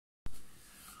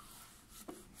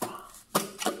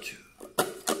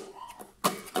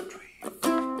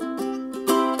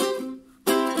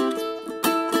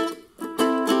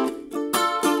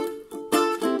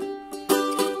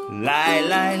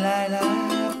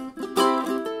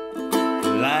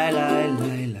lie, lie,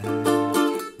 lie, lie.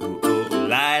 Oh, oh,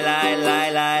 lie, lie, lie,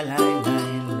 lie, lie, lie,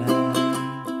 lie.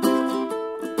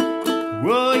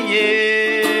 Oh,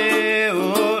 yeah.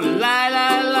 Oh, lie,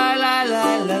 lie, lie, lie,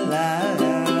 lie, lie,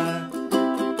 lie.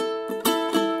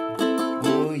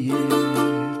 Oh, yeah.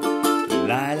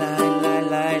 Lie, lie, lie,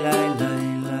 lie, lie,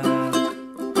 lie, lie.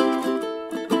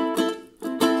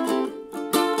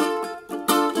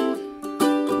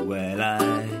 Well, I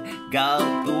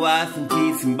got the wife and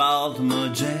kids in Baltimore,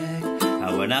 Jack.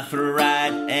 I went out for a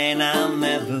ride and I'll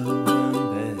never run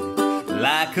back.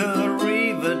 Like a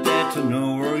river that to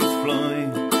nowhere is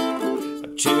flowing, I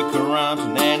took around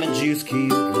and the juice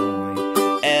keeps growing.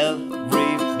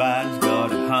 Everybody's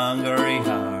got a hungry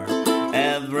heart.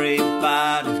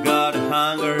 Everybody's got a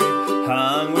hungry.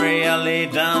 I lay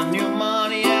down your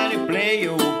money and you play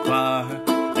your part.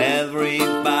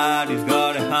 Everybody's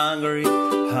got a hungry heart.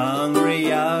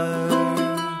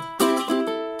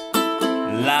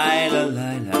 Lie, la,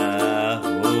 lie, la,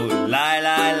 oh, lie,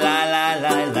 lie, lie, lie,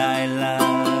 lie, lie, lie.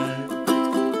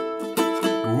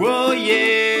 Oh,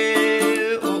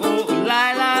 yeah, oh, oh,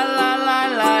 lie, lie, lie, lie,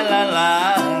 lie, lie,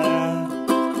 lie.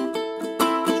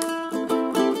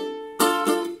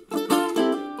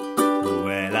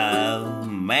 Well, I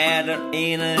met her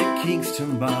in a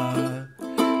Kingston bar.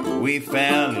 We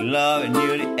fell in love and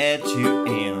knew the edge you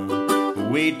in.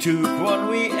 We took what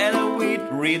we had and we'd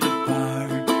read the part.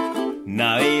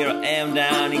 Now here I am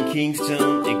down in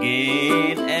Kingston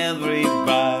again.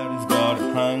 Everybody's got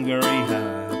a hungry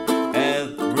heart.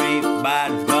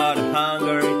 Everybody's got a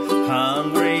hungry.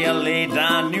 I lay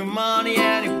down your money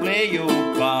and you play your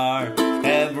part.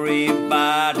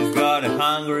 Everybody's got a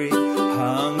hungry heart.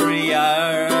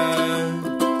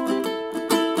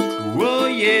 Oh,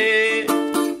 yeah.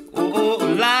 Oh, oh,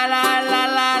 lie, lie, lie,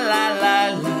 lie, lie,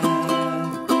 lie, lie.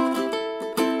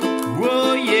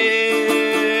 Oh,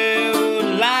 yeah. Oh,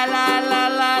 lie, lie, lie,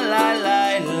 lie, lie,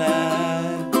 lie,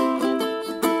 lie.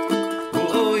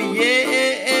 Oh,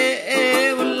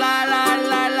 yeah. Oh, lie, lie,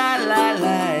 lie, lie, lie,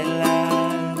 lie, lie.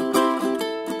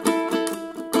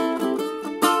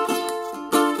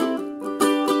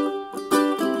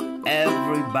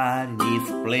 Everybody needs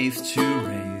a place to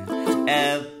rest.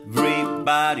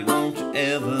 Everybody wants to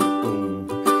ever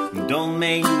own. Don't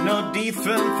make no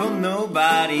difference for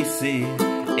nobody say.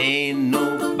 Ain't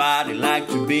nobody like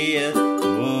to be it.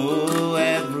 Oh,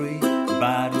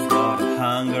 everybody's got a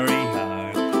hungry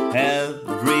heart.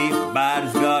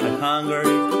 Everybody's got a hungry.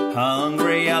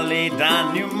 I lay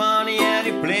down your money and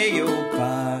you play your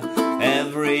part.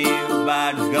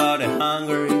 Everybody's got a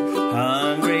hungry.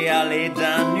 I lay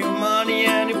down your money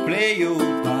and you play your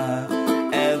part.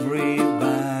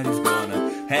 Everybody's gonna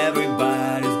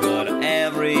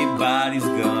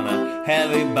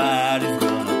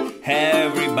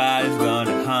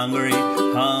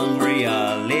hungry.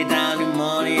 I lay down your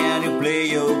money and you play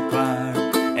your part.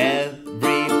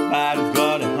 Everybody's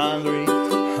got a hungry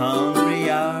heart.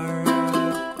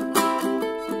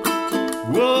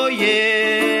 Oh, yeah.